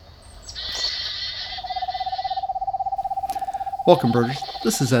Welcome, birders.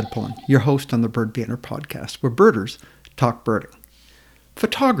 This is Ed Pullen, your host on the Bird Banter podcast, where birders talk birding.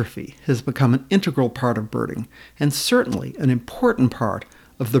 Photography has become an integral part of birding, and certainly an important part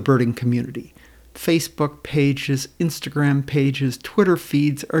of the birding community. Facebook pages, Instagram pages, Twitter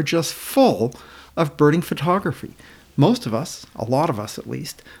feeds are just full of birding photography. Most of us, a lot of us at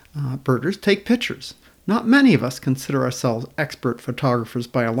least, birders take pictures. Not many of us consider ourselves expert photographers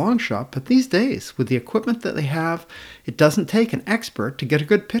by a long shot, but these days, with the equipment that they have, it doesn't take an expert to get a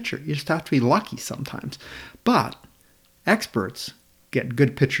good picture. You just have to be lucky sometimes. But experts get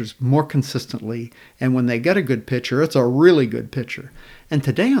good pictures more consistently, and when they get a good picture, it's a really good picture. And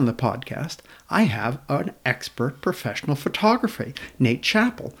today on the podcast, I have an expert professional photographer, Nate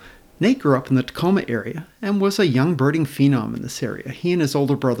Chappell. Nate grew up in the Tacoma area and was a young birding phenom in this area. He and his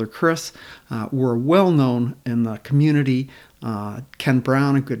older brother Chris were well known in the community. Ken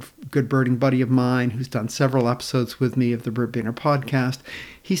Brown, a good birding buddy of mine who's done several episodes with me of the Bird Banter podcast,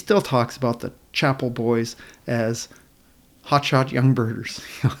 he still talks about the Chappell boys as hotshot young birders.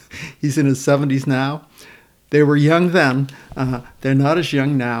 He's in his 70s now. They were young then. They're not as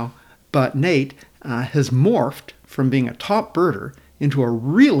young now. But Nate has morphed from being a top birder into a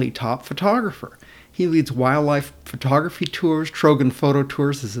really top photographer. He leads wildlife photography tours. Trogan Photo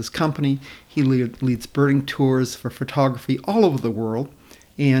Tours is his company. He leads birding tours for photography all over the world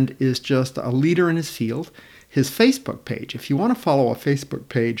and is just a leader in his field. His Facebook page, if you want to follow a Facebook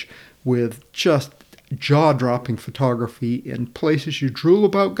page with just jaw-dropping photography in places you drool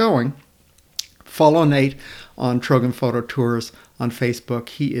about going, follow Nate on Trogan Photo Tours on Facebook.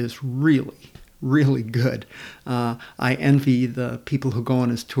 He is really good. I envy the people who go on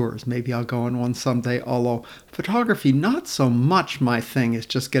his tours. Maybe I'll go on one someday, although photography, not so much my thing is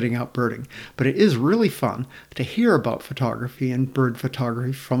just getting out birding, but it is really fun to hear about photography and bird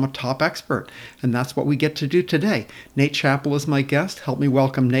photography from a top expert. And that's what we get to do today. Nate Chappell is my guest. Help me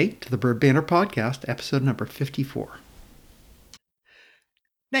welcome Nate to the Bird Banter podcast, episode number 54.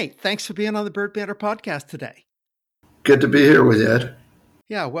 Nate, thanks for being on the Bird Banter podcast today. Good to be here with you, Ed.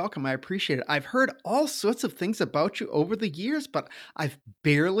 Yeah, welcome. I appreciate it. I've heard all sorts of things about you over the years, but I've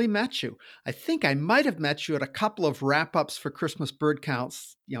barely met you. I think I might have met you at a couple of wrap-ups for Christmas bird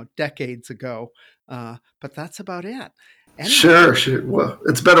counts, decades ago, but that's about it. Anyway, sure. Well,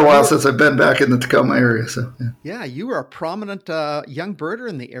 it's been a while since I've been back in the Tacoma area, so yeah. Yeah, you were a prominent young birder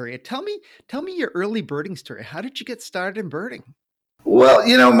in the area. Tell me your early birding story. How did you get started in birding? Well,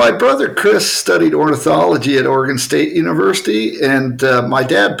 my brother Chris studied ornithology at Oregon State University, and my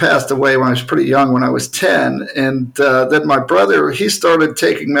dad passed away when I was pretty young, when I was 10. And then my brother, he started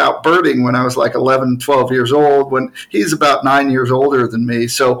taking me out birding when I was like 11, 12 years old, when he's about 9 years older than me.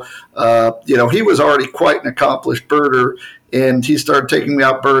 So, he was already quite an accomplished birder. And he started taking me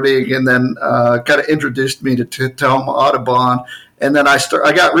out birding, and then kind of introduced me to Tacoma Audubon. And then I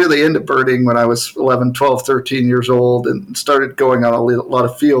got really into birding when I was 11, 12, 13 years old, and started going on a lot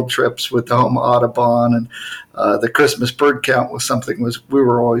of field trips with the Tacoma Audubon. And the Christmas bird count was something we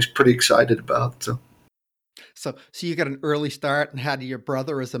were always pretty excited about. So you got an early start and had your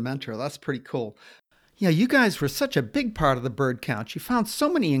brother as a mentor. That's pretty cool. Yeah, you guys were such a big part of the bird count. You found so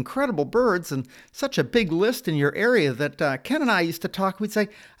many incredible birds and such a big list in your area that Ken and I used to talk. We'd say,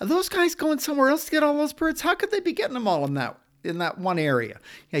 are those guys going somewhere else to get all those birds? How could they be getting them all in that one area?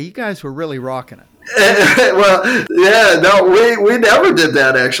 Yeah, you guys were really rocking it. Well, yeah, no, we never did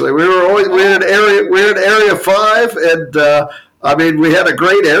that actually. We had area 5, and we had a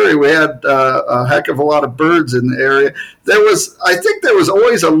great area. We had a heck of a lot of birds in the area. I think there was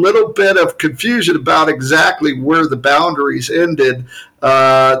always a little bit of confusion about exactly where the boundaries ended.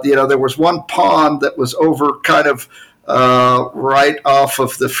 There was one pond that was over kind of right off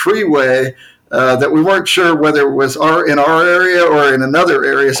of the freeway, that we weren't sure whether it was in our area or in another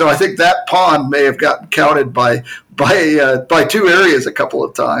area. So I think that pond may have gotten counted by 2 areas a couple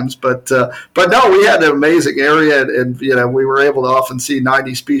of times. But no, we had an amazing area, and we were able to often see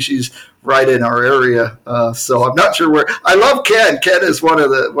 90 species right in our area. So I'm not sure where. I love Ken. Ken is one of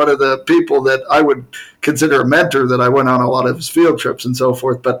the people that I would consider a mentor, that I went on a lot of his field trips and so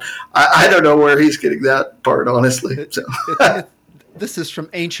forth. But I don't know where he's getting that part, honestly. So. This is from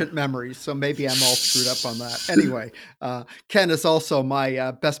ancient memories, so maybe I'm all screwed up on that. Anyway, Ken is also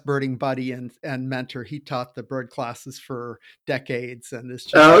my best birding buddy and mentor. He taught the bird classes for decades and is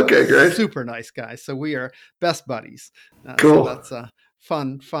just great. Super nice guy. So we are best buddies. Cool. So that's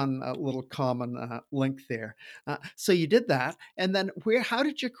fun little common link there. So you did that, and then how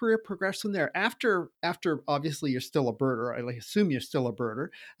did your career progress from there? After obviously you're still a birder. I assume you're still a birder.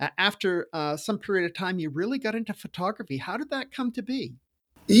 After some period of time, you really got into photography. How did that come to be?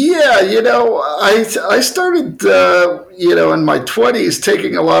 Yeah, I started in my 20s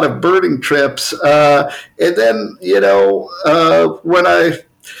taking a lot of birding trips, and then when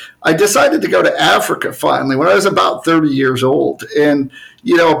I decided to go to Africa finally when I was about 30 years old. And,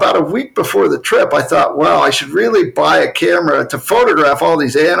 about a week before the trip, I thought, wow, I should really buy a camera to photograph all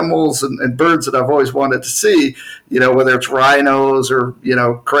these animals and birds that I've always wanted to see, whether it's rhinos or,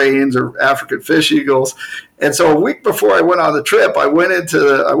 cranes or African fish eagles. And so a week before I went on the trip, I went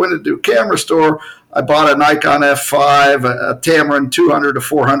into a camera store. I bought a Nikon F5, a Tamron 200 to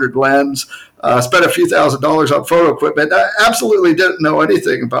 400 lens. Spent a few $1,000s on photo equipment. I absolutely didn't know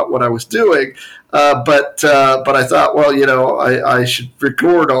anything about what I was doing, but I thought, well, I should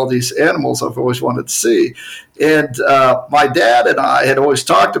record all these animals I've always wanted to see. And my dad and I had always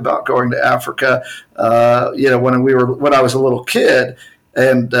talked about going to Africa. When I was a little kid.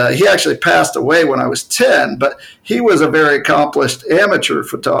 And he actually passed away when I was 10, but he was a very accomplished amateur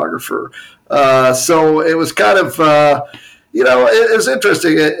photographer. So it was kind of, it was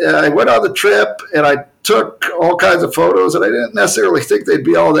interesting. I went on the trip and I took all kinds of photos, and I didn't necessarily think they'd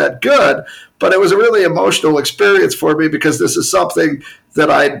be all that good, but it was a really emotional experience for me because this is something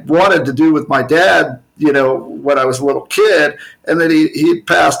that I wanted to do with my dad, when I was a little kid, and then he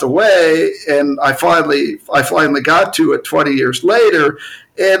passed away, and I finally got to it 20 years later,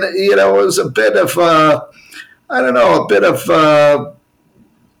 and it was a bit of I don't know, a bit of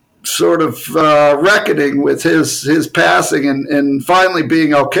sort of reckoning with his passing, and finally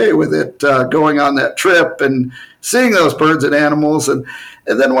being okay with it, going on that trip and seeing those birds and animals. And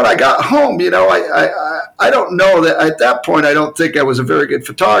then when I got home, I don't know that at that point, I don't think I was a very good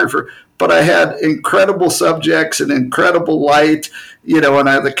photographer, but I had incredible subjects and incredible light, and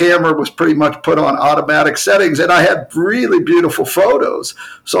the camera was pretty much put on automatic settings, and I had really beautiful photos.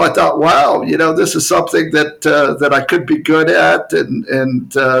 So I thought, wow, this is something that I could be good at,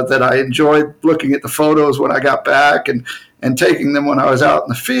 and that I enjoyed looking at the photos when I got back and taking them when I was out in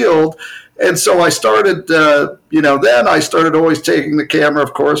the field. And so I started, then I started always taking the camera,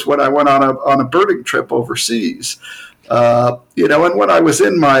 of course, when I went on a birding trip overseas. And when I was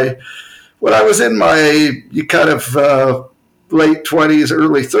in my kind of late 20s,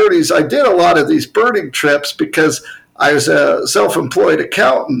 early 30s, I did a lot of these birding trips because I was a self-employed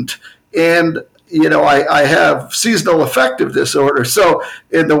accountant, and I have seasonal affective disorder. So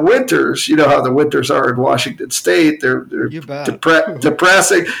in the winters, you know how the winters are in Washington State, they're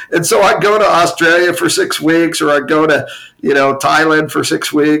depressing. And so I'd go to Australia for 6 weeks, or I'd go to, Thailand for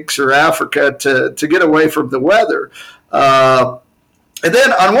 6 weeks, or Africa to get away from the weather. And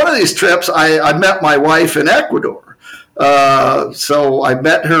then on one of these trips, I met my wife in Ecuador. So I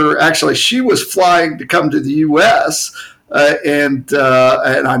met her. Actually, she was flying to come to the U.S. And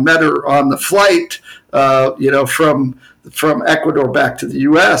I met her on the flight, from Ecuador back to the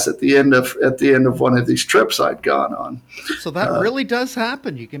U.S. at the end of one of these trips I'd gone on. So that really does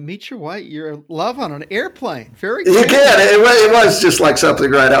happen. You can meet your love on an airplane. Very cool. You can. It was just like something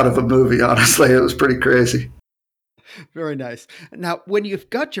right out of a movie. Honestly, it was pretty crazy. Very nice. Now, when you've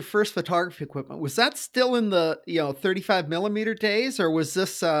got your first photography equipment, was that still in the 35 millimeter days, or was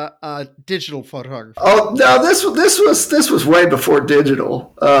this digital photography? Oh no, this was way before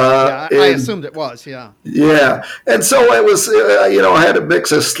digital. Yeah, I assumed it was. Yeah. Yeah, and so it was. I had a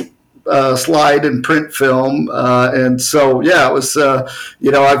mix of slide and print film, and so yeah, it was.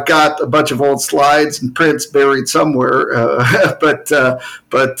 I've got a bunch of old slides and prints buried somewhere, but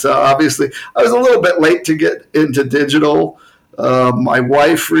obviously I was a little bit late to get into digital. My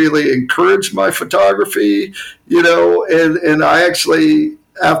wife really encouraged my photography, and I actually,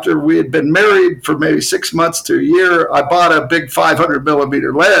 after we had been married for maybe 6 months to a year, I bought a big 500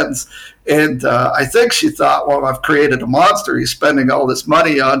 millimeter lens. And I think she thought, well, I've created a monster. He's spending all this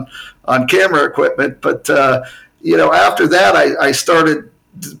money on camera equipment. But, after that,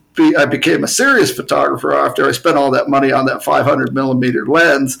 I became a serious photographer after I spent all that money on that 500 millimeter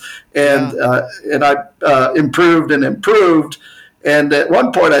lens. And, and I improved and improved. And at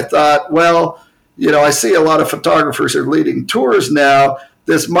one point I thought, well, I see a lot of photographers are leading tours now.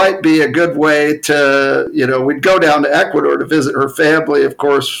 This might be a good way to, we'd go down to Ecuador to visit her family, of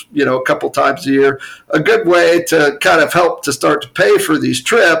course, a couple times a year. A good way to kind of help to start to pay for these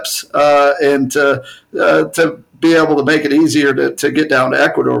trips, and to be able to make it easier to get down to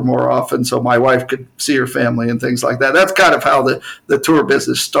Ecuador more often, so my wife could see her family and things like that. That's kind of how the tour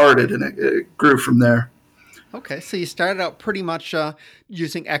business started, and it grew from there. Okay, so you started out pretty much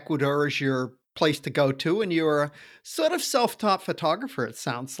using Ecuador as your place to go to, and you're a sort of self-taught photographer, it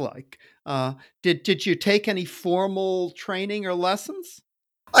sounds like. Did you take any formal training or lessons?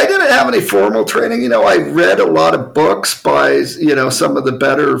 I didn't have any formal training. I read a lot of books by, some of the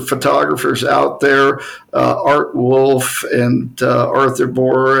better photographers out there, Art Wolfe and Arthur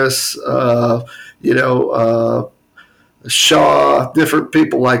Morris, Shaw, different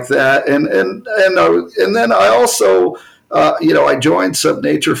people like that. And then I also, I joined some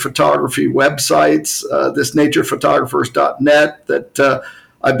nature photography websites, this naturephotographers.net that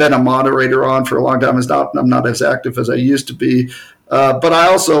I've been a moderator on for a long time. I'm not as active as I used to be. But I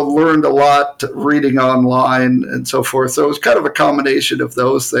also learned a lot reading online and so forth. So it was kind of a combination of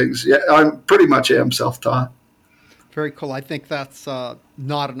those things. Yeah, I'm pretty much am self-taught. Very cool. I think that's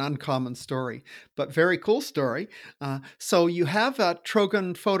not an uncommon story, but very cool story. So you have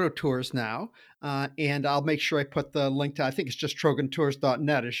Trogan Photo Tours now, and I'll make sure I put the link to, I think it's just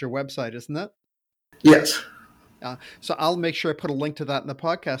trogantours.net is your website, isn't it? Yes. So I'll make sure I put a link to that in the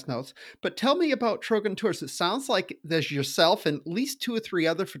podcast notes. But tell me about Trogan Tours. It sounds like there's yourself and at least 2 or 3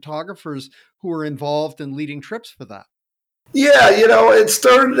 other photographers who are involved in leading trips for that. Yeah, it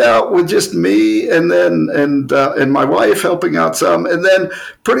started out with just me and my wife helping out some. And then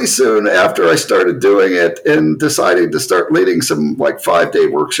pretty soon after I started doing it and deciding to start leading some like 5-day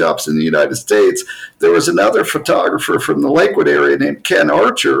workshops in the United States, there was another photographer from the Lakewood area named Ken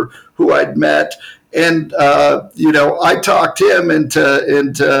Archer who I'd met. And, I talked him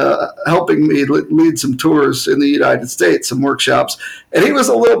into helping me lead some tours in the United States, some workshops. And he was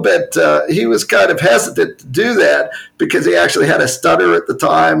a little bit, he was kind of hesitant to do that because he actually had a stutter at the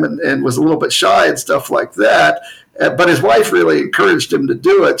time and was a little bit shy and stuff like that. But his wife really encouraged him to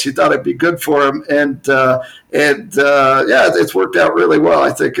do it. She thought it'd be good for him, and it's worked out really well.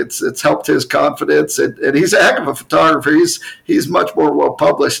 I think it's helped his confidence, and he's a heck of a photographer. He's much more well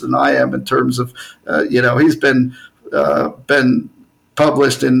published than I am in terms of, he's been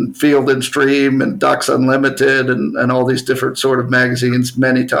published in Field and Stream and Ducks Unlimited and all these different sort of magazines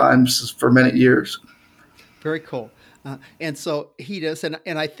many times for many years. Very cool. And so he does. And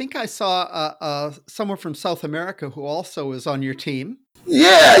I think I saw someone from South America who also is on your team.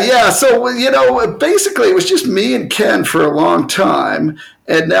 Yeah. So, basically it was just me and Ken for a long time.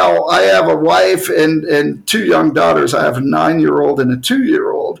 And now I have a wife and 2 young daughters. I have a 9-year-old and a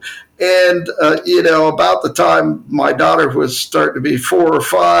 2-year-old. And, about the time my daughter was starting to be 4 or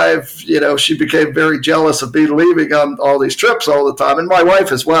 5, she became very jealous of me leaving on all these trips all the time. And my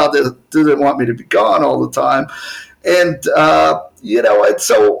wife as well didn't want me to be gone all the time. And, and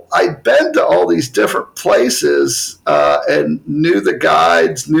so I'd been to all these different places and knew the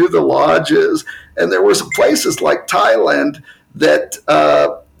guides, knew the lodges. And there were some places like Thailand that,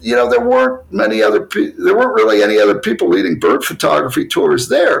 there weren't really any other people leading bird photography tours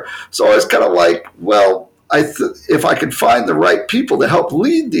there. So I was kind of like, well, if I could find the right people to help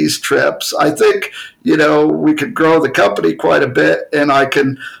lead these trips, I think, we could grow the company quite a bit, and I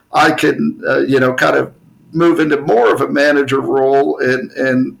can kind of move into more of a manager role and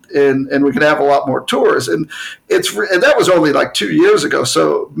we can have a lot more tours. And that was only like 2 years ago.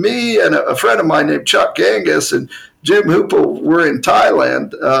 So me and a friend of mine named Chuck Gangus and Jim Hoople were in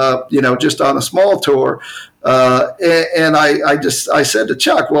Thailand, just on a small tour. And I said to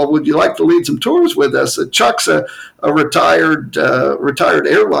Chuck, well, would you like to lead some tours with us? And Chuck's a retired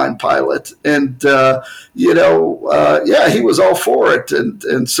airline pilot. And, he was all for it.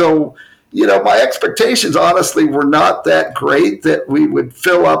 And so, my expectations honestly were not that great that we would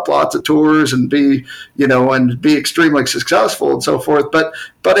fill up lots of tours and be extremely successful and so forth. But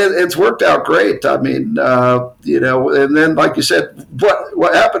it's worked out great. I mean, and then like you said,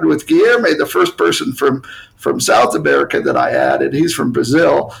 what happened with Guilherme, the first person from South America that I added, he's from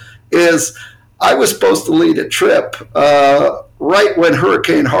Brazil, is I was supposed to lead a trip right when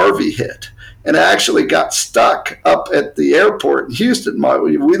Hurricane Harvey hit. And I actually got stuck up at the airport in Houston.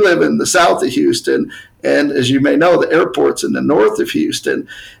 We live in the south of Houston, and as you may know, the airport's in the north of Houston.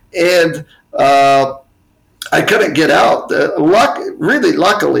 And I couldn't get out.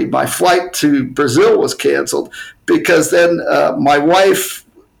 Luckily, my flight to Brazil was canceled because then my wife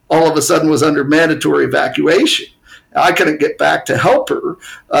all of a sudden was under mandatory evacuation. I couldn't get back to help her,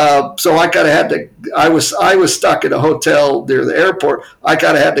 so I kind of had to. I was stuck in a hotel near the airport. I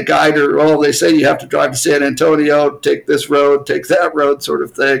kind of had to guide her. Oh, they say you have to drive to San Antonio, take this road, take that road, sort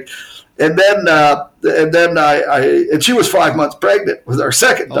of thing. And then and then and she was 5 months pregnant with our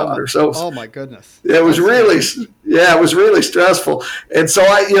second daughter. Oh my goodness. It was really stressful. And so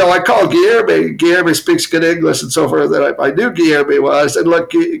I called Guilherme. Guilherme speaks good English and so forth. That I knew Guilherme well. I said,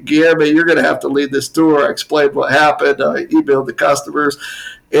 look, Guilherme, you're going to have to lead this tour. I explained what happened. I emailed the customers.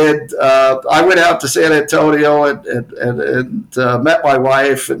 And I went out to San Antonio and met my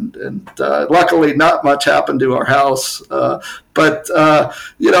wife, and luckily not much happened to our house. But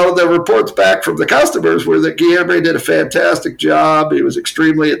the reports back from the customers were that Guilherme did a fantastic job. He was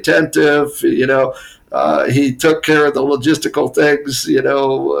extremely attentive. He took care of the logistical things,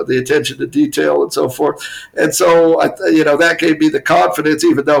 the attention to detail and so forth. And so, that gave me the confidence,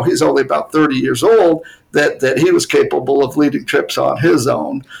 even though he's only about 30 years old, that he was capable of leading trips on his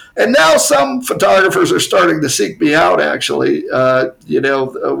own. And now some photographers are starting to seek me out, actually.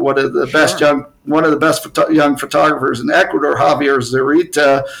 One of the best young photographers in Ecuador, Javier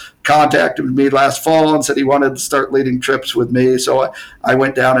Zurita, contacted me last fall and said he wanted to start leading trips with me. So I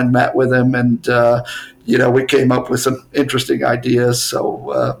went down and met with him, and we came up with some interesting ideas.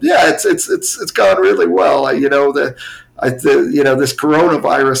 So it's gone really well. This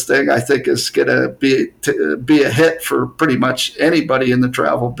coronavirus thing, I think, is going to be a hit for pretty much anybody in the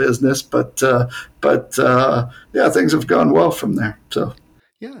travel business. But things have gone well from there. So.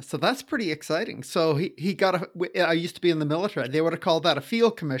 Yeah, so that's pretty exciting. So he got I used to be in the military. They would have called that a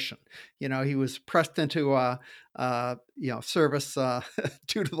field commission. He was pressed into service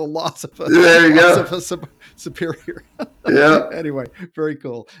due to the loss of a superior. Yeah. Anyway, very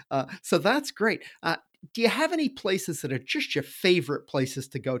cool. So that's great. Do you have any places that are just your favorite places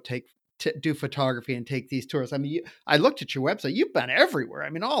to go to do photography and take these tours? I mean, I looked at your website. You've been everywhere. I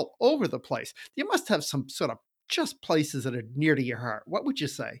mean, all over the place. You must have some sort of just places that are near to your heart. What would you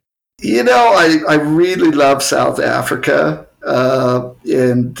say? I really love South Africa,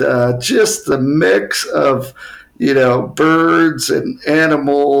 and just the mix of, birds and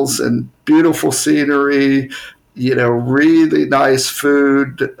animals and beautiful scenery, really nice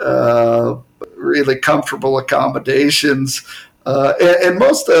food, really comfortable accommodations. And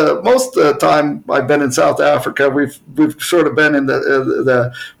most of the time I've been in South Africa, we've sort of been in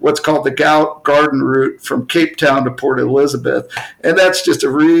the what's called the garden route from Cape Town to Port Elizabeth, and that's just a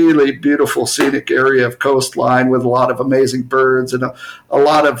really beautiful scenic area of coastline with a lot of amazing birds and a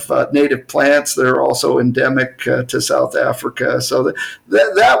lot of native plants that are also endemic to South Africa. So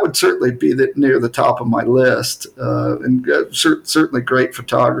that would certainly be near the top of my list, and certainly great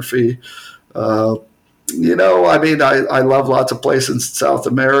photography. I love lots of places in South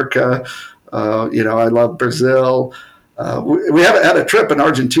America. I love Brazil. We haven't had a trip in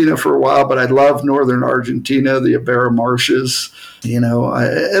Argentina for a while, but I love northern Argentina, the Iberá marshes. And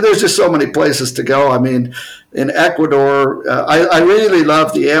there's just so many places to go. I mean, in Ecuador, I really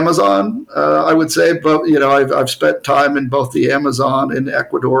love the Amazon, I would say. But, I've spent time in both the Amazon in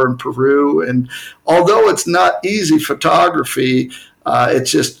Ecuador and Peru. And although it's not easy photography, it's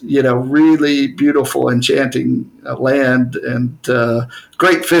just, really beautiful, enchanting land, and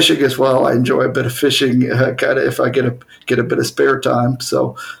great fishing as well. I enjoy a bit of fishing, kind of if I get a bit of spare time.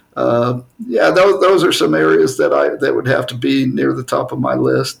 So, those are some areas that would have to be near the top of my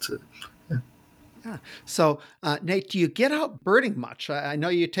list. Yeah. So, Nate, do you get out birding much? I know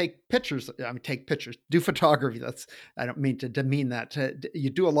you take pictures. Do photography. I don't mean to demean that.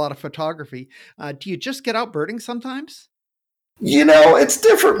 You do a lot of photography. Do you just get out birding sometimes? It's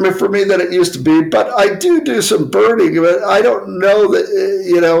different for me than it used to be, but I do some birding. But I don't know that,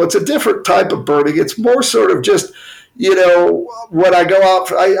 it's a different type of birding. It's more sort of just, when I go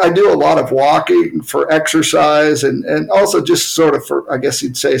out, I do a lot of walking for exercise and also just sort of for, I guess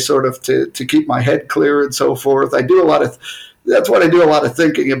you'd say, sort of to keep my head clear and so forth. That's what I do a lot of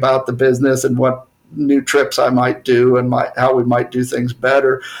thinking about the business and what new trips I might do and how we might do things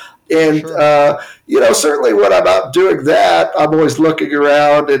better. And, sure. Certainly when I'm out doing that, I'm always looking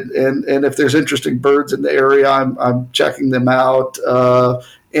around and if there's interesting birds in the area, I'm checking them out. I'll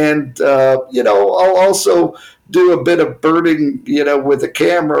also do a bit of birding, with a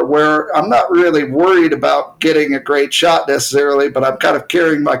camera where I'm not really worried about getting a great shot necessarily, but I'm kind of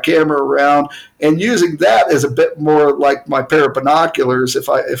carrying my camera around and using that as a bit more like my pair of binoculars if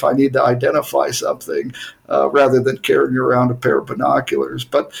I need to identify something, rather than carrying around a pair of binoculars.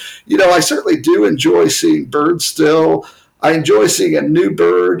 But, I certainly do enjoy seeing birds still. I enjoy seeing a new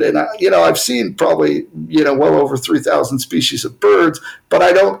bird, and I've seen probably well over 3,000 species of birds, but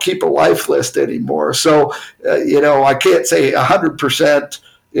I don't keep a life list anymore. So I can't say 100%.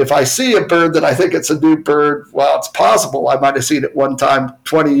 If I see a bird that I think it's a new bird, well, it's possible I might have seen it one time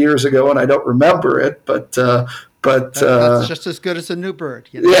 20 years ago and I don't remember it, but But That's just as good as a new bird,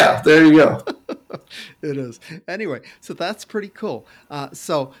 you know? yeah, there you go. It is. Anyway, so that's pretty cool.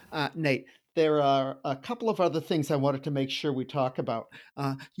 Nate, there are a couple of other things I wanted to make sure we talk about.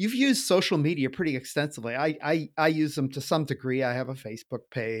 You've used social media pretty extensively. I use them to some degree. I have a Facebook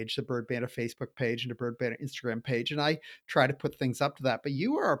page, a Bird Banter Facebook page, and a Bird Banter Instagram page, and I try to put things up to that. But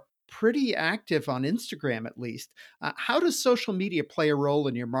you are pretty active on Instagram, at least. How does social media play a role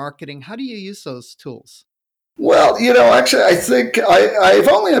in your marketing? How do you use those tools? Well, actually, I think I've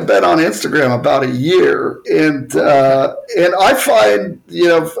only been on Instagram about a year, and I find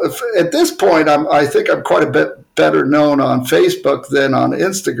at this point I think I'm quite a bit better known on Facebook than on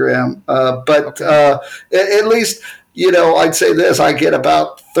Instagram. At least I'd say this: I get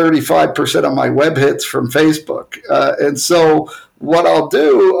about 35% of my web hits from Facebook, and so what I'll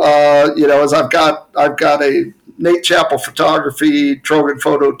do, is I've got a Nate Chappell Photography, Trogan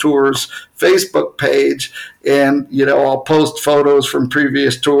Photo Tours Facebook page, and I'll post photos from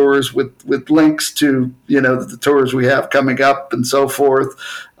previous tours with links to the tours we have coming up and so forth.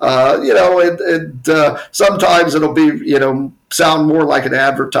 Sometimes it'll be sound more like an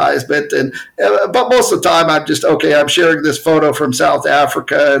advertisement, but most of the time I'm sharing this photo from South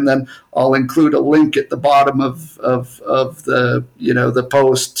Africa, and then I'll include a link at the bottom of the the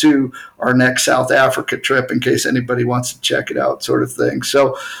post to our next South Africa trip in case anybody wants to check it out, sort of thing.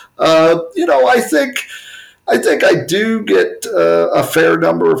 So I think I do get a fair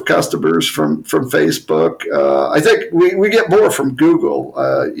number of customers from Facebook. I think we get more from Google.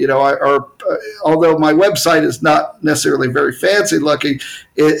 Although my website is not necessarily very fancy looking,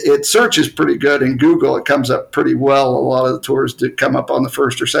 it searches pretty good in Google. It comes up pretty well. A lot of the tours do come up on the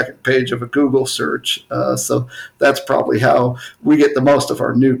first or second page of a Google search. So that's probably how we get the most of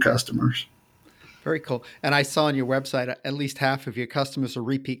our new customers. Very cool. And I saw on your website, at least half of your customers are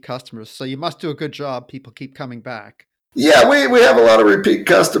repeat customers. So you must do a good job. People keep coming back. Yeah, we have a lot of repeat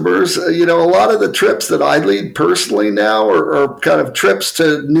customers. A lot of the trips that I lead personally now are kind of trips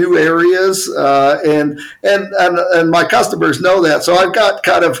to new areas, and my customers know that. So I've got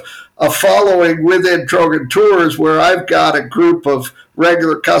kind of a following within Trogan Tours where I've got a group of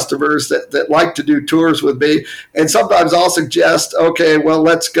regular customers that like to do tours with me. And sometimes I'll suggest, okay, well,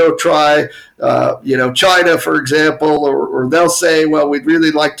 let's go try, China, for example, or they'll say, well, we'd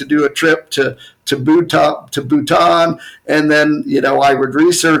really like to do a trip to Bhutan. And then, I would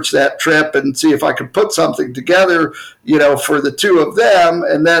research that trip and see if I could put something together, for the two of them.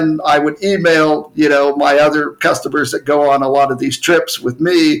 And then I would email, my other customers that go on a lot of these trips with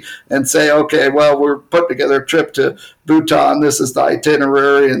me and say, okay, well, we're putting together a trip to Bhutan. This is the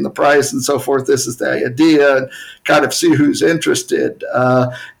itinerary and the price and so forth. This is the idea, and kind of see who's interested.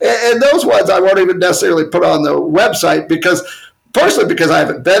 And those ones I won't even necessarily put on the website because I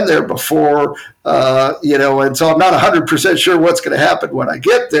haven't been there before, and so I'm not 100% sure what's going to happen when I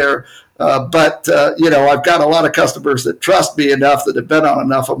get there. But I've got a lot of customers that trust me enough, that have been on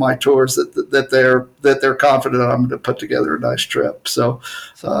enough of my tours that they're confident I'm going to put together a nice trip. So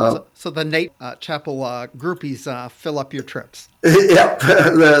the Nate Chappell groupies fill up your trips. Yeah,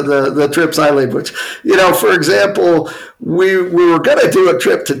 the trips I lead, which, for example, we were going to do a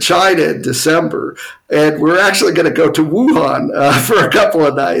trip to China in December, and we're actually going to go to Wuhan for a couple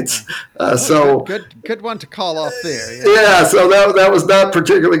of nights. Good one to call off there. Yeah, so that was not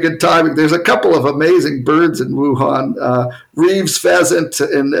particularly good timing. There's a couple of amazing birds in Wuhan, Reeves pheasant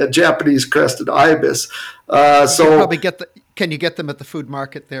and Japanese crested ibis. Can you get them at the food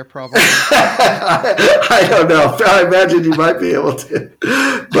market there? Probably. I don't know. I imagine you might be able to,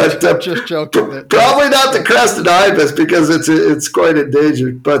 but just joking. Probably not the crested ibis because it's quite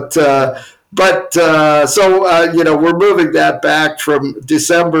endangered. But we're moving that back from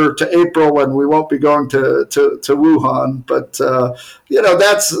December to April, and we won't be going to Wuhan. But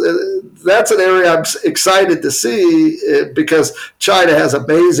that's an area I'm excited to see because China has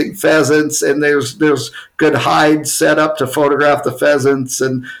amazing pheasants, and there's good hides set up to photograph the pheasants,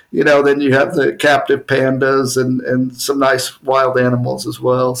 and then you have the captive pandas and some nice wild animals as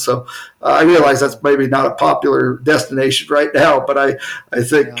well. So I realize that's maybe not a popular destination right now, but I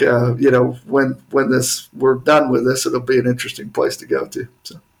think when we're done with this, it'll be an interesting place to go to.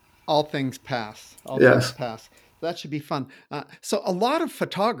 So all things pass. Yes. Things pass. That should be fun. So a lot of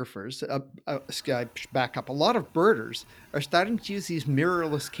photographers, back up, a lot of birders are starting to use these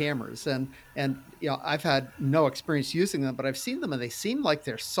mirrorless cameras, and I've had no experience using them, but I've seen them and they seem like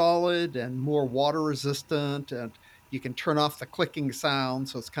they're solid and more water resistant, and you can turn off the clicking sound,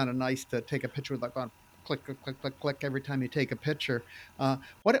 so it's kind of nice to take a picture with like on click, click, click, click, click every time you take a picture.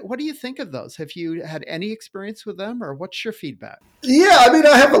 What do you think of those? Have you had any experience with them, or what's your feedback? Yeah, I mean,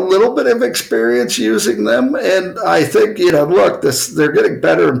 I have a little bit of experience using them, and I think look, they're getting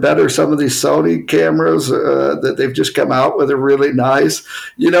better and better. Some of these Sony cameras that they've just come out with are really nice.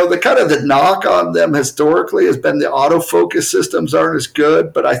 The kind of the knock on them historically has been the autofocus systems aren't as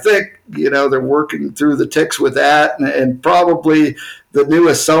good, but I think they're working through the ticks with that, and probably the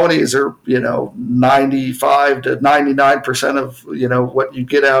newest Sonys are 95 to 99% of what you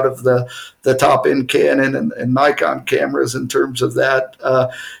get out of the top end Canon and Nikon cameras in terms of that.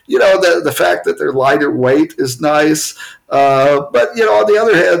 The fact that they're lighter weight is nice. But on the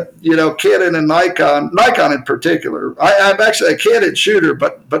other hand, Canon and Nikon in particular, I'm actually a Canon shooter,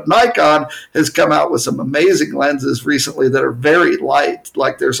 but Nikon has come out with some amazing lenses recently that are very light.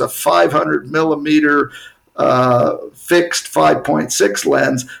 Like there's a 500 millimeter fixed 5.6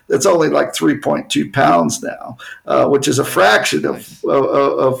 lens that's only like 3.2 pounds now, which is a fraction of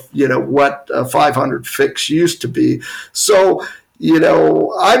what a 500 fix used to be. So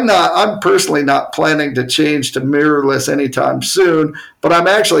I'm personally not planning to change to mirrorless anytime soon, but I'm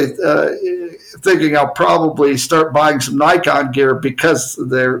actually thinking I'll probably start buying some Nikon gear because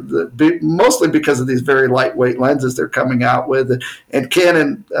mostly because of these very lightweight lenses they're coming out with, and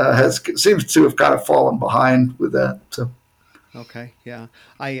Canon seems to have kind of fallen behind with that. So. Okay, yeah.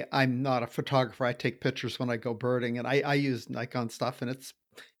 I'm not a photographer. I take pictures when I go birding, and I use Nikon stuff, and it's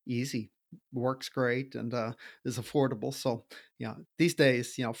easy, works great, and is affordable. So, yeah, these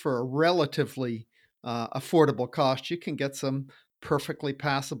days, for a relatively affordable cost, you can get some perfectly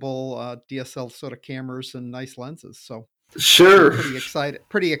passable DSL sort of cameras and nice lenses. So, Sure.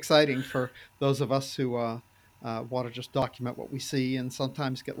 Pretty exciting for those of us who want to just document what we see and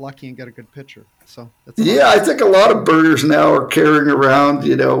sometimes get lucky and get a good picture. So yeah, I think a lot of birders now are carrying around,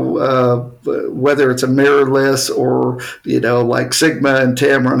 whether it's a mirrorless or, like Sigma and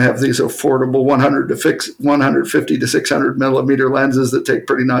Tamron have these affordable 150 to 600 millimeter lenses that take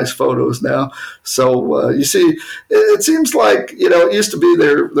pretty nice photos now. So you see, it seems like, it used to be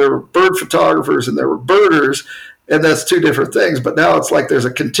there were bird photographers and there were birders, and that's two different things. But now it's like there's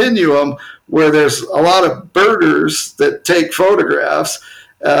a continuum where there's a lot of birders that take photographs,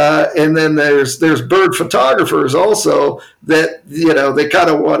 and then there's bird photographers also that they kind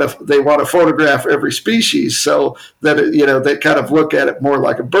of want to photograph every species, so that they kind of look at it more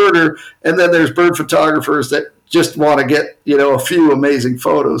like a birder. And then there's bird photographers that just want to get a few amazing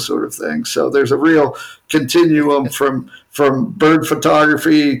photos, sort of thing. So there's a real continuum from bird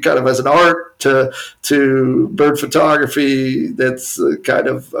photography kind of as an art to bird photography that's kind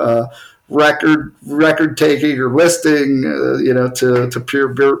of record taking or listing, to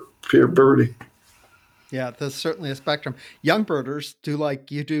pure birding. Yeah, there's certainly a spectrum. Young birders do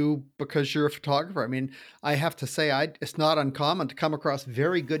like you do because you're a photographer. I mean, I have to say, it's not uncommon to come across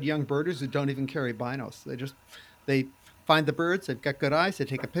very good young birders who don't even carry binos. They find the birds. They've got good eyes. They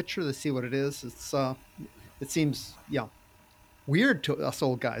take a picture. They see what it is. It seems weird to us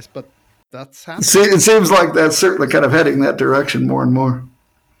old guys, but that's happening. See, it seems like that's certainly kind of heading that direction more and more.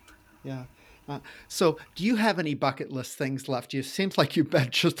 Yeah. So do you have any bucket list things left? It seems like you've been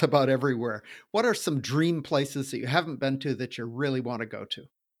just about everywhere. What are some dream places that you haven't been to that you really want to go to?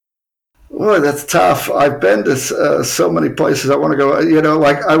 Boy, that's tough. I've been to so many places I want to go.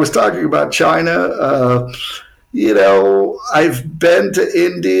 Like I was talking about China. I've been to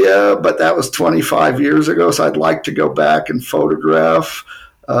India, but that was 25 years ago, so I'd like to go back and photograph.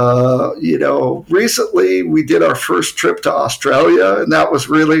 Recently we did our first trip to Australia, and that was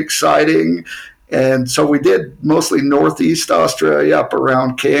really exciting. And so we did mostly Northeast Australia, up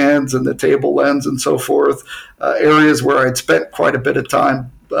around Cairns and the Tablelands and so forth, areas where I'd spent quite a bit of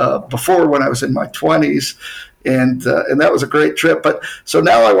time before when I was in my 20s. And that was a great trip. But so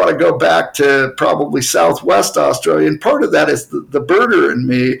now I want to go back to probably Southwest Australia. And part of that is the birder in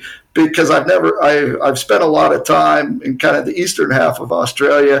me, because I've spent a lot of time in kind of the eastern half of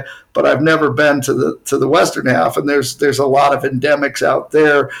Australia, but I've never been to the western half, and there's a lot of endemics out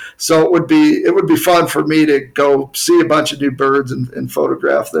there. So it would be fun for me to go see a bunch of new birds and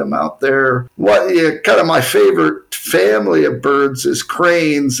photograph them out there. Kind of my favorite family of birds is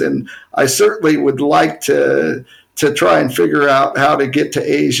cranes, and I certainly would like to try and figure out how to get to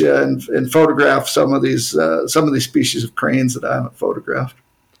Asia and photograph some of these species of cranes that I haven't photographed.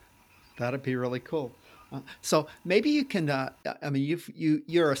 That'd be really cool. So maybe you can.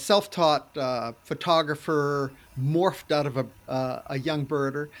 You're a self-taught photographer, morphed out of a young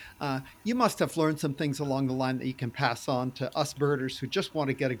birder. You must have learned some things along the line that you can pass on to us birders who just want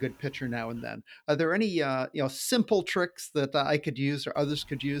to get a good picture now and then. Are there any simple tricks that I could use or others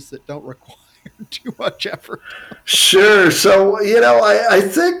could use that don't require too much effort? Sure. So, I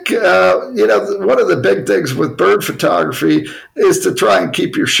think, one of the big things with bird photography is to try and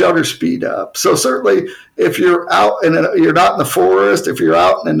keep your shutter speed up. So certainly if you're you're not in the forest, if you're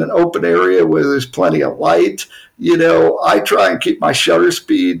out in an open area where there's plenty of light, I try and keep my shutter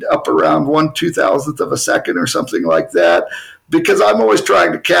speed up around 1/2000th of a second or something like that, because I'm always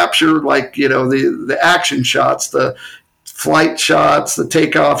trying to capture the action shots, the flight shots, the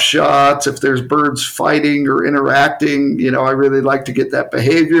takeoff shots. If there's birds fighting or interacting, I really like to get that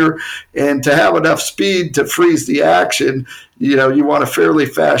behavior. And to have enough speed to freeze the action, you want a fairly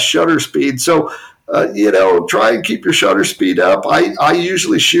fast shutter speed. So, try and keep your shutter speed up. I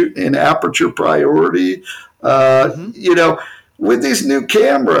usually shoot in aperture priority. With these new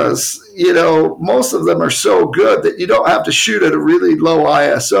cameras, most of them are so good that you don't have to shoot at a really low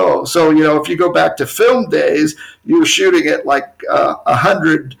ISO. So, if you go back to film days, you were shooting at like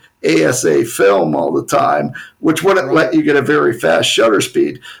 100 ASA film all the time, which wouldn't let you get a very fast shutter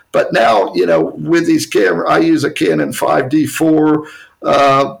speed. But now, with these cameras, I use a Canon 5D4,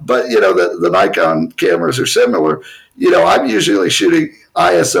 but, the Nikon cameras are similar. I'm usually shooting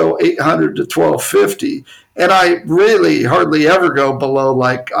ISO 800 to 1250. And I really hardly ever go below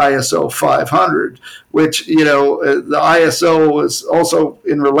like ISO 500, which, the ISO is also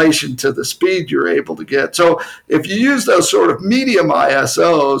in relation to the speed you're able to get. So if you use those sort of medium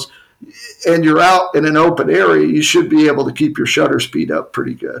ISOs and you're out in an open area, you should be able to keep your shutter speed up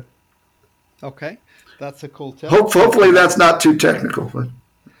pretty good. Okay. That's a cool tip. Hopefully that's not too technical. But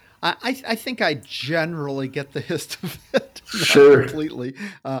I think I generally get the gist of it. Sure. Completely.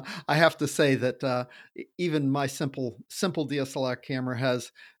 I have to say that even my simple DSLR camera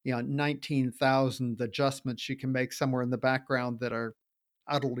has 19,000 adjustments you can make somewhere in the background that are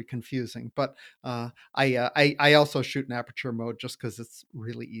utterly confusing. But I also shoot in aperture mode just because it's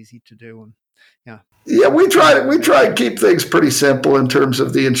really easy to do. And yeah, we try and keep things pretty simple in terms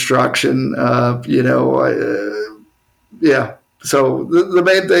of the instruction. Yeah. So the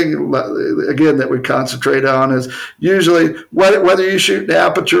main thing, again, that we concentrate on is usually whether you shoot in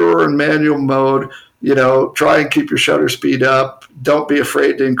aperture or in manual mode, try and keep your shutter speed up. Don't be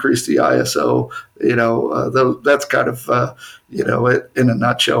afraid to increase the ISO. That's kind of, it in a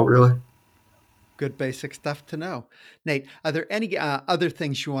nutshell, really. Good basic stuff to know. Nate, are there any other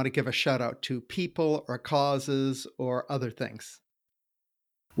things you want to give a shout out to, people or causes or other things?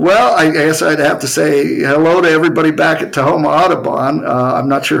 Well, I guess I'd have to say hello to everybody back at Tahoma Audubon. I'm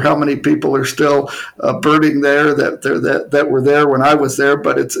not sure how many people are still birding there that were there when I was there,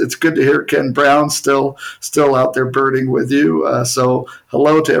 but it's good to hear Ken Brown still out there birding with you. So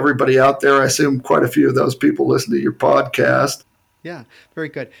hello to everybody out there. I assume quite a few of those people listen to your podcast. Yeah, very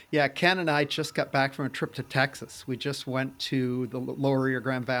good. Yeah, Ken and I just got back from a trip to Texas. We just went to the lower Rio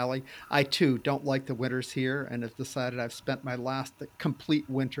Grande Valley. I, too, don't like the winters here and have decided I've spent my last complete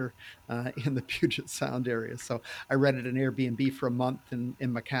winter in the Puget Sound area. So I rented an Airbnb for a month in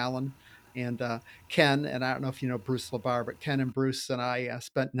McAllen. And Ken, and I don't know if you know Bruce LeBar, but Ken and Bruce and I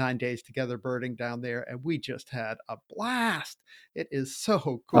spent 9 days together birding down there, and we just had a blast. It is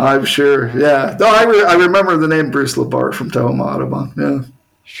so cool. I'm sure. Yeah. No, I remember the name Bruce LeBar from Tahoma Audubon. Yeah.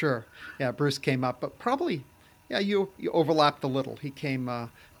 Sure. Yeah, Bruce came up, but probably, you overlapped a little. He came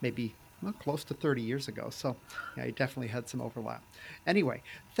maybe close to 30 years ago. So yeah, you definitely had some overlap. Anyway,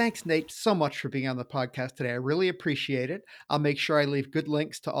 thanks, Nate, so much for being on the podcast today. I really appreciate it. I'll make sure I leave good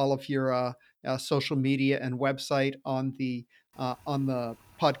links to all of your social media and website on the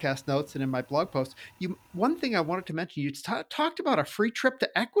podcast notes and in my blog post. One thing I wanted to mention, you talked about a free trip to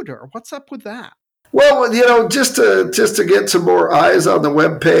Ecuador. What's up with that? Well, just to get some more eyes on the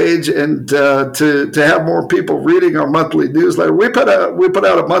webpage and to have more people reading our monthly newsletter, we put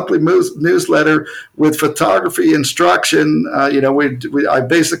out a monthly newsletter with photography instruction. I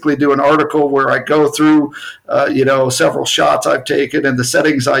basically do an article where I go through several shots I've taken and the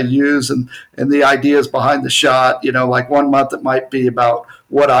settings I use and the ideas behind the shot. Like one month it might be about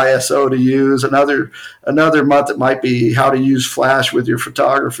what ISO to use. Another month it might be how to use flash with your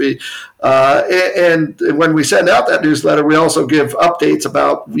photography. And when we send out that newsletter, we also give updates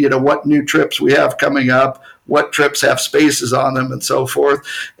about what new trips we have coming up, what trips have spaces on them, and so forth.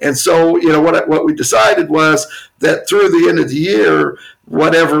 And so what we decided was that through the end of the year,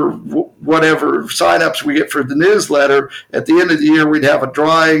 whatever whatever signups we get for the newsletter, at the end of the year, we'd have a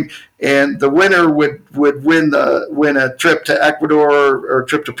drawing, and the winner would win a trip to Ecuador or a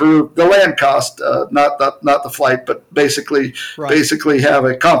trip to Peru. The land cost, not the flight, but basically have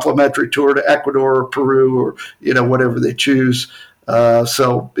a complimentary tour to Ecuador or Peru or whatever they choose.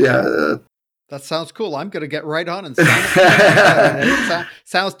 So yeah. That sounds cool. I'm going to get right on and sign up.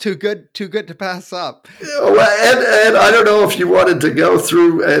 Sounds too good to pass up. Well, and I don't know if you wanted to go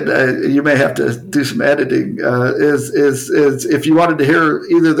through, and you may have to do some editing. Is if you wanted to hear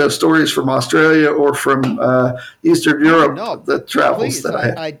either those stories from Australia or from Eastern Europe, the travels that I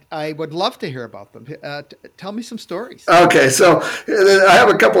had. I would love to hear about them. Tell me some stories. Okay, so I have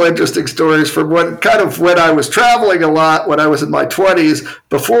a couple interesting stories from when I was traveling a lot when I was in my 20s,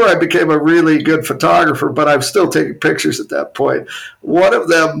 before I became a really good photographer, but I was still taking pictures at that point. One of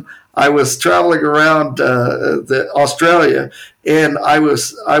them, I was traveling around Australia, and I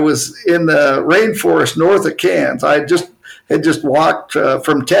was in the rainforest north of Cairns. I had just walked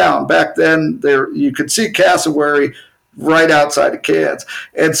from town. Back then, there you could see cassowary right outside of Cairns,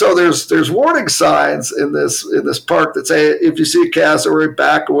 and so there's warning signs in this park that say, if you see cassowary,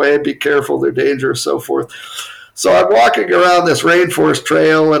 back away, be careful, they're dangerous, so forth. So I'm walking around this rainforest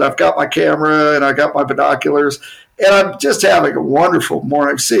trail, and I've got my camera and I got my binoculars, and I'm just having a wonderful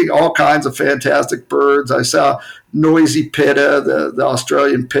morning. I'm seeing all kinds of fantastic birds. I saw noisy pitta, the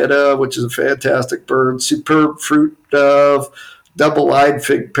Australian pitta, which is a fantastic bird, superb fruit dove, double-eyed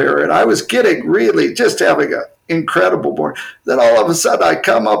fig parrot. I was getting really just having an incredible morning. Then all of a sudden I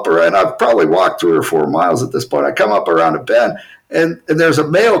come up around, I've probably walked 3 or 4 miles at this point. I come up around a bend, and there's a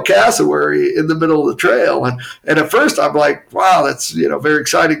male cassowary in the middle of the trail. And at first I'm like, wow, that's, very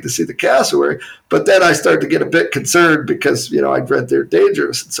exciting to see the cassowary. But then I start to get a bit concerned because, I'd read they're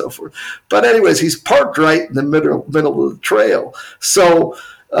dangerous and so forth. But anyways, he's parked right in the middle of the trail. So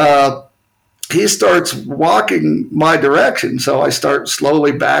he starts walking my direction. So I start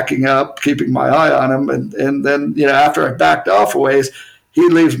slowly backing up, keeping my eye on him. And then, after I backed off a ways, he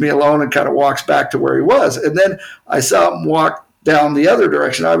leaves me alone and kind of walks back to where he was. And then I saw him walk down the other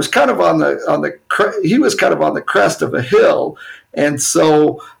direction. I was kind of he was kind of on the crest of a hill, and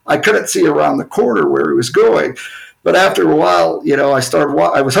so I couldn't see around the corner where he was going. But after a while,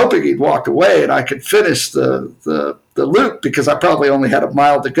 I was hoping he'd walked away and I could finish the loop, because I probably only had a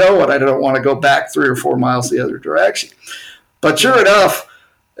mile to go and I didn't want to go back 3 or 4 miles the other direction. But sure enough,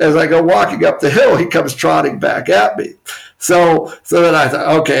 as I go walking up the hill, he comes trotting back at me. So then I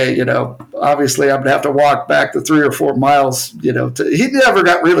thought, okay, obviously I'm going to have to walk back the 3 or 4 miles, he never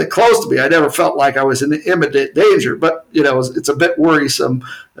got really close to me. I never felt like I was in imminent danger, but, it's a bit worrisome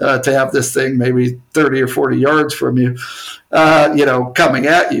to have this thing maybe 30 or 40 yards from you, coming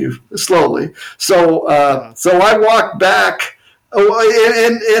at you slowly. So I walked back.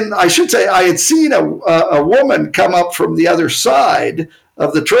 And I should say I had seen a woman come up from the other side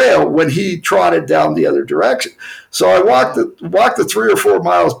of the trail when he trotted down the other direction. So I walked the 3 or 4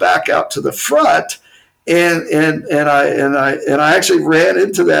 miles back out to the front, and I actually ran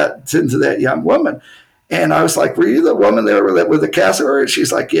into that young woman. And I was like, "Were you the woman there with the cassowary?" And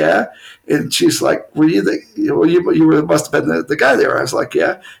she's like, "Yeah." And she's like, "Were you you must have been the guy there." I was like,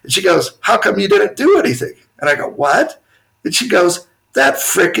 "Yeah." And she goes, "How come you didn't do anything?" And I go, "What?" And she goes, "That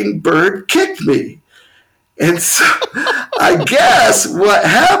freaking bird kicked me." And so I guess what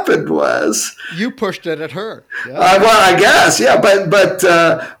happened was you pushed it at her. Yeah. Well, I guess, yeah.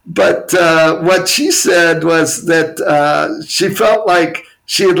 But what she said was that she felt like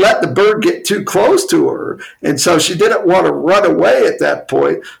she had let the bird get too close to her, and so she didn't want to run away at that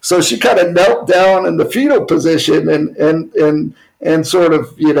point. So she kind of knelt down in the fetal position and sort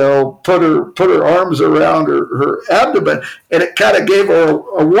of, put her arms around her abdomen, and it kind of gave her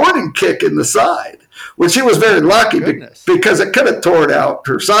a warning kick in the side, which she was very lucky because it could have torn out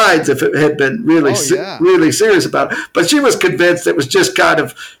her sides if it had been really serious about it. But she was convinced it was just kind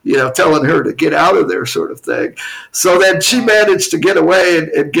of, telling her to get out of there, sort of thing. So then she managed to get away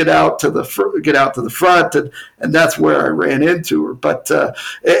and get out to the front, and that's where I ran into her. But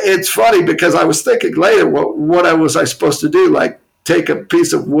it's funny because I was thinking later, what was I supposed to do? Like, take a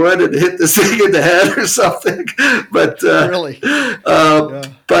piece of wood and hit this thing in the head or something. But really,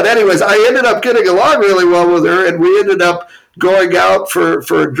 But anyways, I ended up getting along really well with her, and we ended up going out for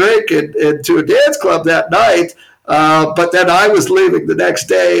a drink and to a dance club that night. But then I was leaving the next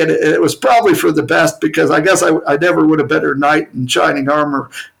day, and it was probably for the best, because I guess I never would have been her knight in shining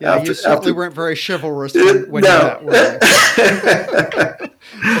armor. Yeah, you certainly weren't very chivalrous when no.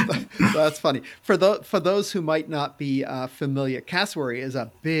 That's funny. For those who might not be familiar, cassowary is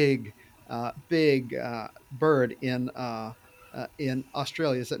a big bird in in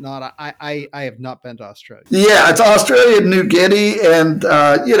Australia, is it not? I have not been to Australia. Yeah, it's Australia and New Guinea, and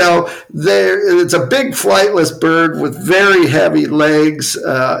it's a big flightless bird with very heavy legs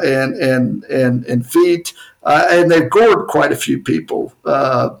and feet. And they've gored quite a few people.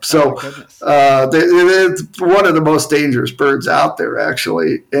 It's one of the most dangerous birds out there,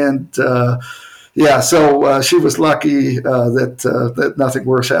 actually. And so she was lucky that nothing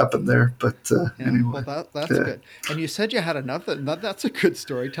worse happened there. But anyway. Well, that's good. And you said you had another. That's a good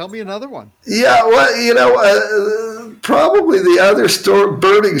story. Tell me another one. Yeah, well, probably the other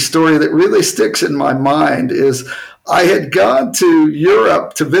birding story that really sticks in my mind is I had gone to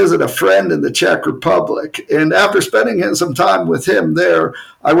Europe to visit a friend in the Czech Republic. And after spending some time with him there,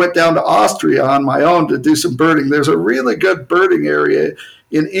 I went down to Austria on my own to do some birding. There's a really good birding area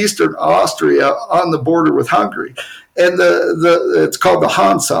in eastern Austria on the border with Hungary. And it's called the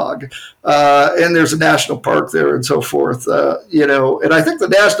Hansag, and there's a national park there and so forth. And I think the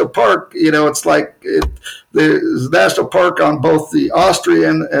national park, it's like there's a national park on both the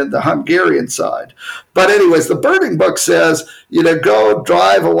Austrian and the Hungarian side. But anyways, the birding book says, go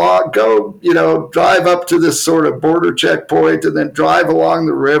drive along, drive up to this sort of border checkpoint and then drive along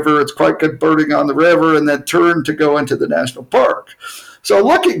the river. It's quite good birding on the river, and then turn to go into the national park. So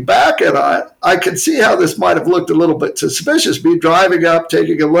looking back at it, I can see how this might have looked a little bit suspicious, me driving up,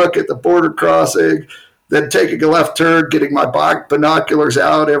 taking a look at the border crossing, then taking a left turn, getting my binoculars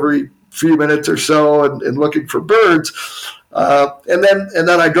out every few minutes or so and looking for birds. And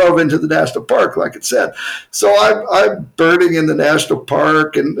then I drove into the national park, like it said. So I'm birding in the national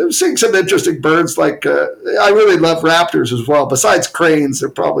park and seeing some interesting birds. Like I really love raptors as well. Besides cranes, they're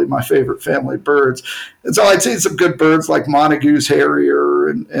probably my favorite family birds. And so I'd seen some good birds like Montagu's harrier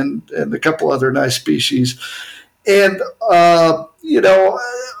and a couple other nice species. And I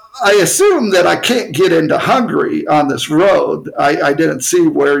assume that I can't get into Hungary on this road. I didn't see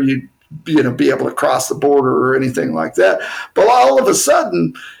where you'd be able to cross the border or anything like that. But all of a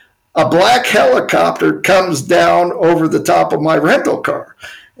sudden, a black helicopter comes down over the top of my rental car.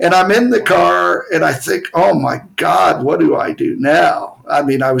 And I'm in the car and I think, oh my God, what do I do now? I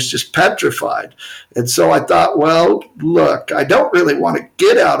mean, I was just petrified. And so I thought, well, look, I don't really want to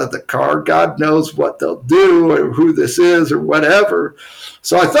get out of the car. God knows what they'll do or who this is or whatever.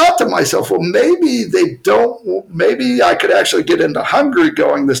 So I thought to myself, well, maybe I could actually get into Hungary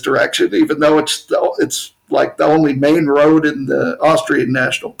going this direction, even though it's like the only main road in the Austrian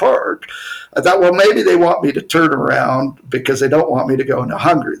National Park. I thought, well, maybe they want me to turn around because they don't want me to go into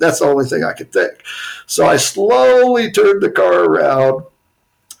Hungary. That's the only thing I could think. So I slowly turned the car around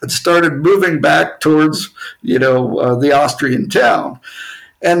and started moving back towards, the Austrian town.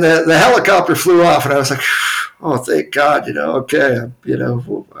 And the helicopter flew off, and I was like, oh, thank God, okay,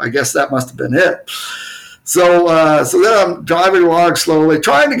 I guess that must have been it. So then I'm driving along slowly,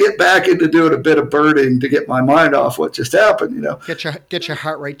 trying to get back into doing a bit of birding to get my mind off what just happened, Get your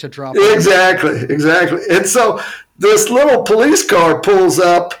heart rate to drop. Exactly. And so this little police car pulls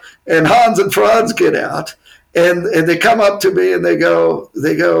up, and Hans and Franz get out, and they come up to me and they go.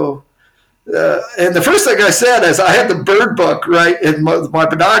 And the first thing I said is I had the bird book right in my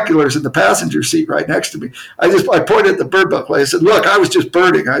binoculars in the passenger seat right next to me. I pointed at the bird book. I said, "Look, I was just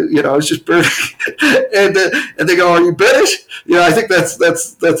birding. I was just birding." and they go, "Are you British?" I think that's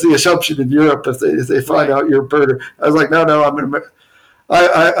the assumption in Europe if they find out you're a birder. I was like, "No,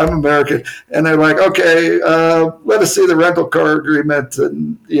 I'm American." And they're like, "Okay, let us see the rental car agreement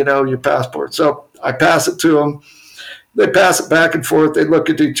and your passport." So I pass it to them. They pass it back and forth. They look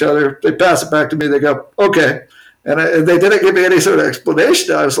at each other. They pass it back to me. They go, okay. And they didn't give me any sort of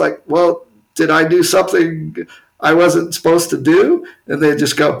explanation. I was like, well, did I do something I wasn't supposed to do? And they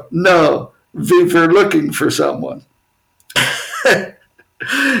just go, no, we were looking for someone.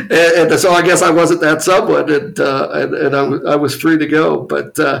 and so I guess I wasn't that someone, and I was free to go.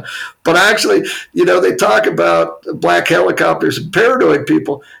 But actually, they talk about black helicopters and paranoid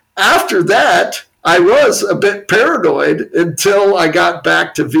people. After that, I was a bit paranoid until I got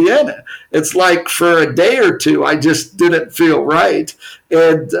back to Vienna. It's like for a day or two, I just didn't feel right.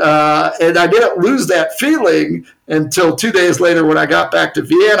 And I didn't lose that feeling until 2 days later when I got back to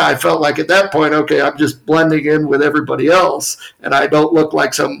Vienna. I felt like at that point, okay, I'm just blending in with everybody else, and I don't look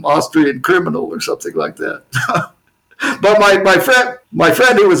like some Austrian criminal or something like that. But my friend, My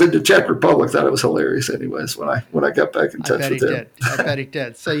friend who was in the Czech Republic thought it was hilarious. Anyways, when I got back in touch with him, I bet he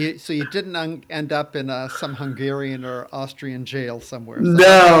did. So you didn't end up in some Hungarian or Austrian jail somewhere.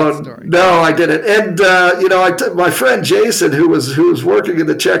 So no, I didn't. And my friend Jason, who was working in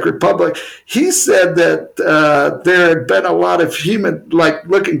the Czech Republic, he said that there had been a lot of human, like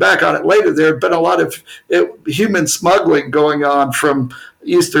looking back on it later, there had been a lot of human smuggling going on from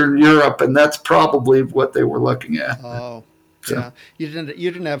Eastern Europe, and that's probably what they were looking at. Oh. So. Yeah,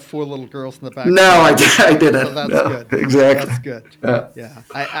 you didn't have 4 little girls in the back. No, I didn't. So that's good. Exactly. That's good. Yeah.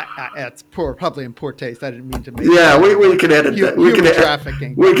 It's probably in poor taste. I didn't mean to make. Yeah, we could edit that. We could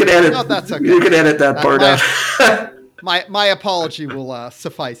trafficking. We could edit. No, that's okay. You can edit that part out. My apology will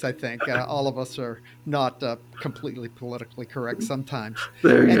suffice. I think all of us are not completely politically correct sometimes.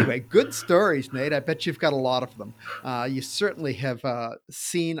 Anyway, good stories, Nate. I bet you've got a lot of them. You certainly have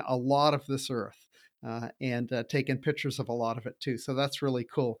seen a lot of this earth. And taken pictures of a lot of it too. So that's really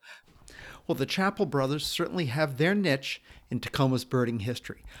cool. Well, the Chappell brothers certainly have their niche in Tacoma's birding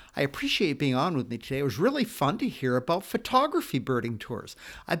history. I appreciate being on with me today. It was really fun to hear about photography birding tours.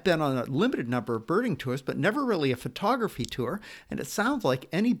 I've been on a limited number of birding tours, but never really a photography tour. And it sounds like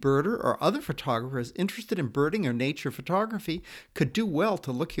any birder or other photographers interested in birding or nature photography could do well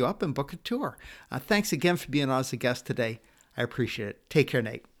to look you up and book a tour. Thanks again for being on as a guest today. I appreciate it. Take care,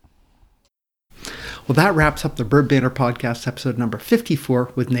 Nate. Well, that wraps up the Bird Banter Podcast, episode number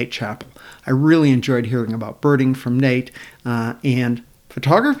 54 with Nate Chappell. I really enjoyed hearing about birding from Nate and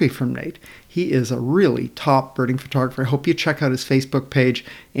photography from Nate. He is a really top birding photographer. I hope you check out his Facebook page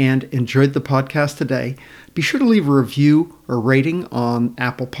and enjoyed the podcast today. Be sure to leave a review or rating on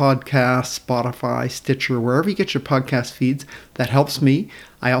Apple Podcasts, Spotify, Stitcher, wherever you get your podcast feeds. That helps me.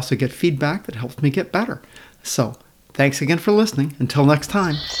 I also get feedback that helps me get better. So, thanks again for listening. Until next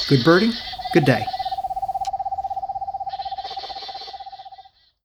time, good birding, good day.